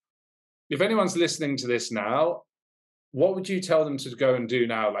issues. If anyone's listening to this now, what would you tell them to go and do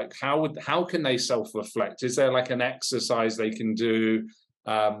now? Like, how can they self-reflect? Is there like an exercise they can do?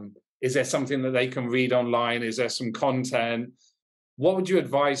 Is there something that they can read online? Is there some content? What would you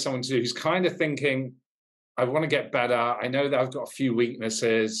advise someone to do who's kind of thinking, I want to get better. I know that I've got a few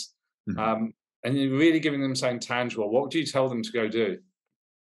weaknesses. Mm-hmm. And you're really giving them something tangible. What would you tell them to go do?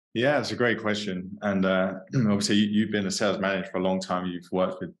 Yeah, it's a great question. And obviously you've been a sales manager for a long time. You've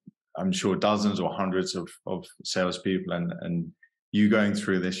worked with, I'm sure, dozens or hundreds of salespeople, and you going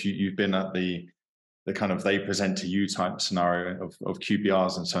through this, you've been at the kind of they present to you type scenario of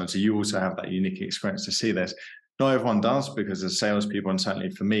QBRs and so on. So you also have that unique experience to see this. Not everyone does, because as salespeople, and certainly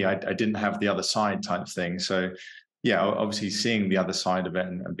for me, I didn't have the other side type thing. So yeah, obviously seeing the other side of it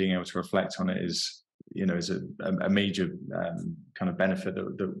and being able to reflect on it is a major kind of benefit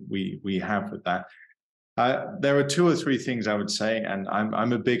that we have with that. There are two or three things I would say, and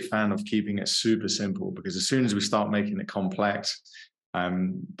I'm a big fan of keeping it super simple, because as soon as we start making it complex,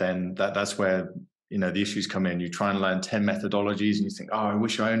 then that's where the issues come in. You try and learn 10 methodologies and you think, oh, I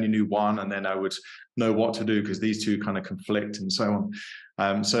wish I only knew one, and then I would know what to do because these two kind of conflict and so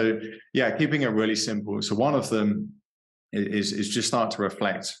on. So yeah, keeping it really simple. So one of them is just start to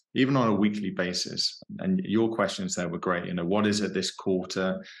reflect, even on a weekly basis. And your questions there were great. What is it this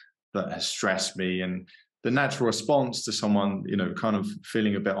quarter that has stressed me? And the natural response to someone, kind of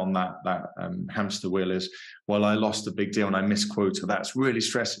feeling a bit on that hamster wheel is, well, I lost a big deal and I missed quota. That's really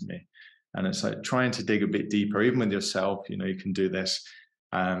stressing me. And it's like trying to dig a bit deeper, even with yourself. You can do this,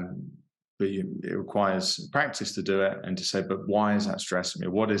 but it requires practice to do it, and to say, but why is that stressing me?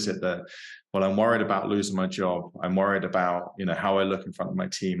 What is it that, well, I'm worried about losing my job. I'm worried about, how I look in front of my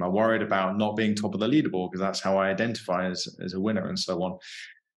team. I'm worried about not being top of the leaderboard, because that's how I identify as a winner, and so on.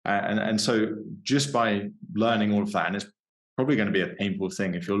 And so just by learning all of that, and it's probably going to be a painful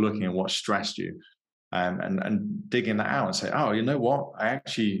thing if you're looking at what stressed you, and digging that out and say, oh, you know what?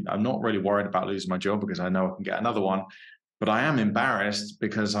 I'm not really worried about losing my job because I know I can get another one, but I am embarrassed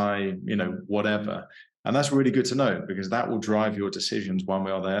because whatever. And that's really good to know, because that will drive your decisions one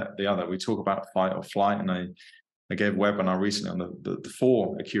way or the other. We talk about fight or flight, and I gave a webinar recently on the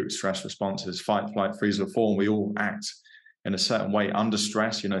 4 acute stress responses: fight, flight, freeze, or fall. And we all act in a certain way under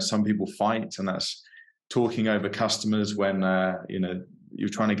stress. Some people fight, and that's talking over customers when you're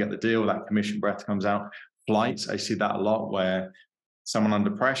trying to get the deal, that commission breath comes out. Flight, I see that a lot, where someone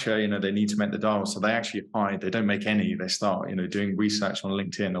under pressure, they need to make the dial, so they actually hide. They don't make any. They start, doing research on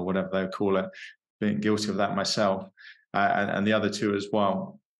LinkedIn or whatever they call it. Being guilty of that myself, and the other two as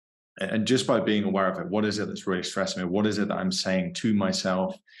well. And just by being aware of it, what is it that's really stressing me? What is it that I'm saying to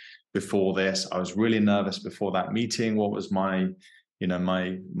myself before this? I was really nervous before that meeting. What was my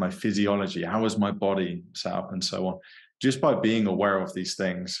physiology? How was my body set up, and so on? Just by being aware of these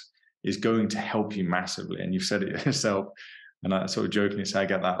things is going to help you massively. And you've said it yourself, and I sort of jokingly say I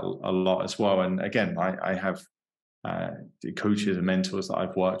get that a lot as well. And again, I have coaches and mentors that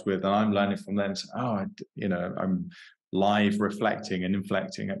I've worked with, and I'm learning from them. So, I'm live, reflecting and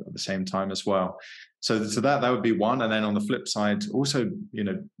inflecting at the same time as well. So that would be one. And then on the flip side, also,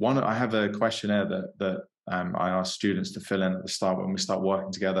 I have a questionnaire that I ask students to fill in at the start when we start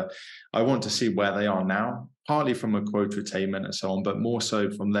working together. I want to see where they are now, partly from a quota attainment and so on, but more so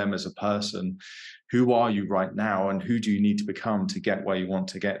from them as a person. Who are you right now, and who do you need to become to get where you want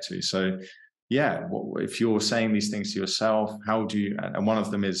to get to? So yeah, if you're saying these things to yourself, how do you, and one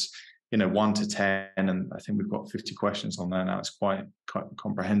of them is, 1 to 10, and I think we've got 50 questions on there now. It's quite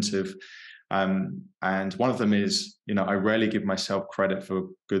comprehensive. And one of them is, I rarely give myself credit for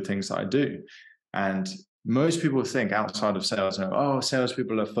good things that I do. And most people think outside of sales,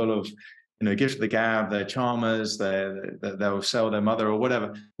 salespeople are full of, gift of the gab, they're charmers, they'll sell their mother or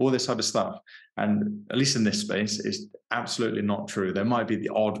whatever, all this type of stuff. And at least in this space, it's absolutely not true. There might be the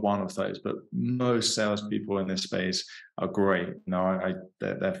odd one of those, but most salespeople in this space are great.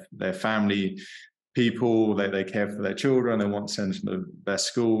 They're family people, they care for their children, they want to send them to the best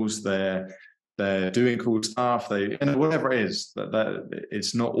schools, they're doing cool stuff, whatever it is, that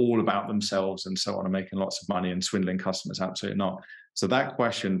it's not all about themselves and so on, and making lots of money and swindling customers. Absolutely not. So that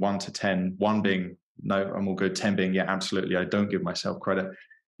question, 1 to 10, 1 being no, I'm all good, 10 being yeah, absolutely, I don't give myself credit.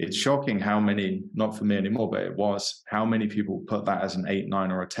 It's shocking how many, not for me anymore, but it was, how many people put that as an 8,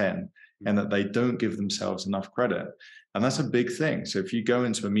 9 or a 10, and that they don't give themselves enough credit. And that's a big thing. So if you go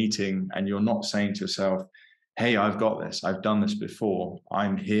into a meeting and you're not saying to yourself, hey, I've got this, I've done this before,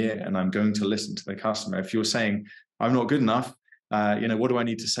 I'm here and I'm going to listen to the customer. If you're saying, I'm not good enough, what do I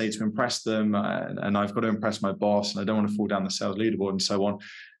need to say to impress them? And I've got to impress my boss, and I don't want to fall down the sales leaderboard and so on.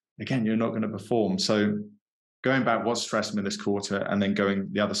 Again, you're not going to perform. So going back, what stressed me this quarter, and then going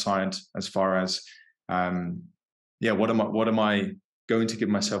the other side as far as, what am I going to give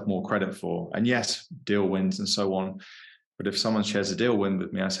myself more credit for? And yes, deal wins and so on. But if someone shares a deal win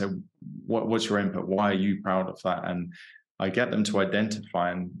with me, I say, what's your input? Why are you proud of that? And I get them to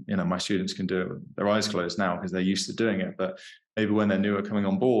identify, and my students can do it with their eyes closed now because they're used to doing it. But maybe when they're newer coming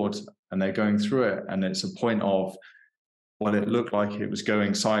on board and they're going through it, and it's a point of, well, it looked like it was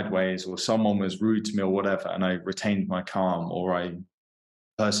going sideways, or someone was rude to me or whatever, and I retained my calm, or I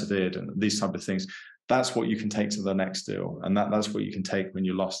persevered, and these type of things. That's what you can take to the next deal, and that's what you can take when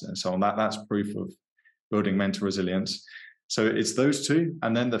you lost it and so on. That's proof of building mental resilience. So it's those two.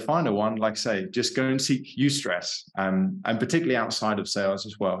 And then the final one, like I say, just go and seek eustress, and particularly outside of sales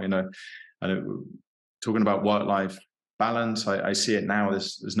as well. Talking about work-life balance, I see it now.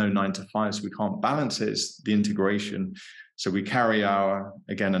 There's no 9 to 5, so we can't balance it. It's the integration. So we carry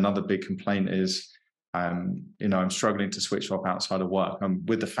again, another big complaint is, I'm struggling to switch off outside of work. I'm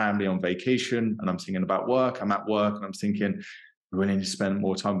with the family on vacation and I'm thinking about work. I'm at work and I'm thinking, I really need to spend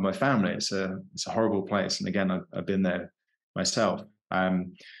more time with my family. It's a horrible place. And again, I've been there myself.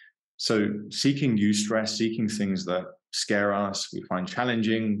 So seeking eustress, seeking things that scare us, we find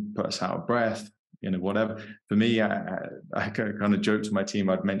challenging, put us out of breath, whatever. For me, I kind of joked to my team,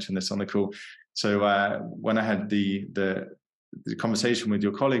 I'd mentioned this on the call. So when I had the conversation with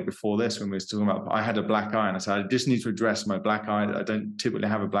your colleague before this, when we were talking about, I had a black eye, and I said, I just need to address my black eye. I don't typically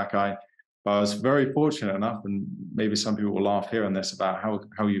have a black eye, but I was very fortunate enough, and maybe some people will laugh hearing this about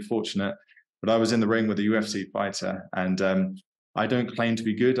how you're fortunate, but I was in the ring with a UFC fighter, and I don't claim to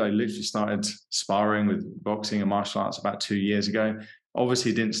be good. I literally started sparring with boxing and martial arts about 2 years ago.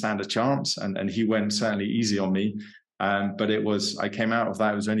 Obviously didn't stand a chance, and he went certainly easy on me. But I came out of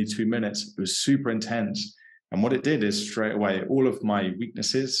that, it was only 2 minutes. It was super intense. And what it did is straight away, all of my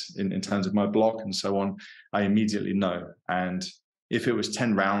weaknesses in terms of my block and so on, I immediately know. And if it was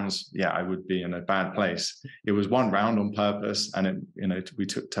 10 rounds, I would be in a bad place. It was 1 round on purpose, and we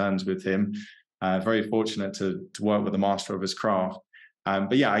took turns with him. Very fortunate to work with the master of his craft.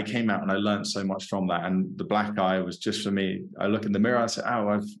 But I came out and I learned so much from that. And the black eye was just for me. I look in the mirror, I say,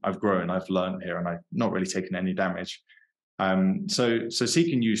 oh, I've grown, I've learned here, and I've not really taken any damage. So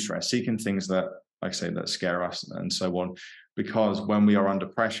seeking eustress, seeking things that, like I say, that scare us and so on, because when we are under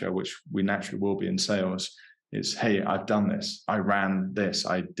pressure, which we naturally will be in sales, it's, hey, I've done this, I ran this,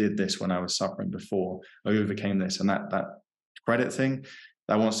 I did this when I was suffering before, I overcame this. And that credit thing,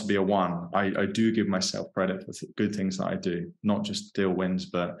 that wants to be a 1. I do give myself credit for good things that I do, not just deal wins,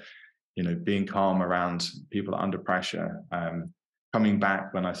 but being calm around people under pressure, coming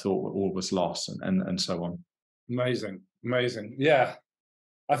back when I thought all was lost, and so on. Amazing. Yeah.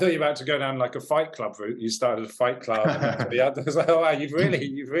 I thought you were about to go down like a Fight Club route. You started a Fight Club, and the others. Like, oh wow, you've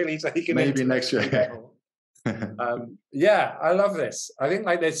really taken it. Maybe next year. I love this. I think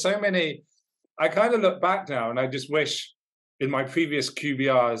there's so many. I kind of look back now, and I just wish in my previous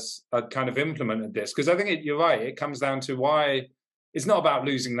QBRs I'd kind of implemented this, because I think you're right. It comes down to why it's not about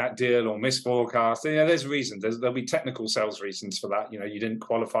losing that deal or miss forecast. You know, there's reasons. There'll be technical sales reasons for that. You know, you didn't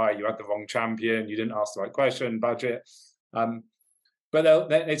qualify, you had the wrong champion, you didn't ask the right question, budget. But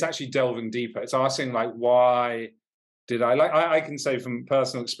it's actually delving deeper. It's asking, like, why did I can say from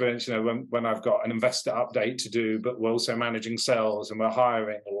personal experience, you know, when I've got an investor update to do, but we're also managing sales and we're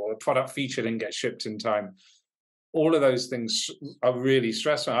hiring, or a product feature didn't get shipped in time. All of those things are really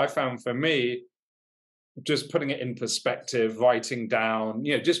stressful. I found for me, just putting it in perspective, writing down,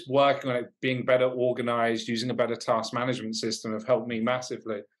 you know, just working on it, being better organized, using a better task management system have helped me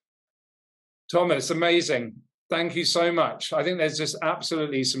massively. Thomas, amazing. Thank you so much. I think there's just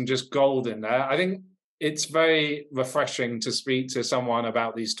absolutely some just gold in there. I think it's very refreshing to speak to someone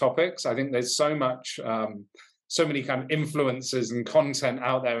about these topics. I think there's so much, so many kind of influences and content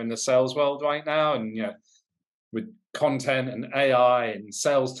out there in the sales world right now. And, you know, with content and AI and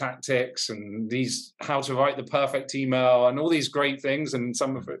sales tactics and these, how to write the perfect email and all these great things, and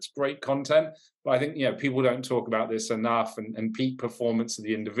some of it's great content. But I think, you know, people don't talk about this enough, and peak performance of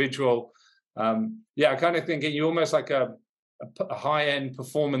the individual. Yeah, I kind of think you're almost like a high-end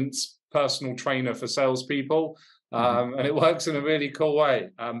performance personal trainer for salespeople, and it works in a really cool way.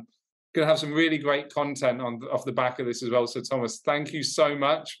 Going to have some really great content off the back of this as well. So Thomas, thank you so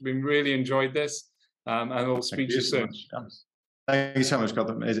much. Been really enjoyed this, and we'll speak to you soon. Thank you so much,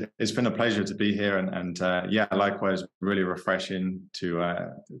 Gautam. It's been a pleasure to be here, and yeah, likewise, really refreshing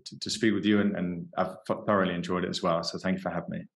to speak with you, and I've thoroughly enjoyed it as well. So thank you for having me.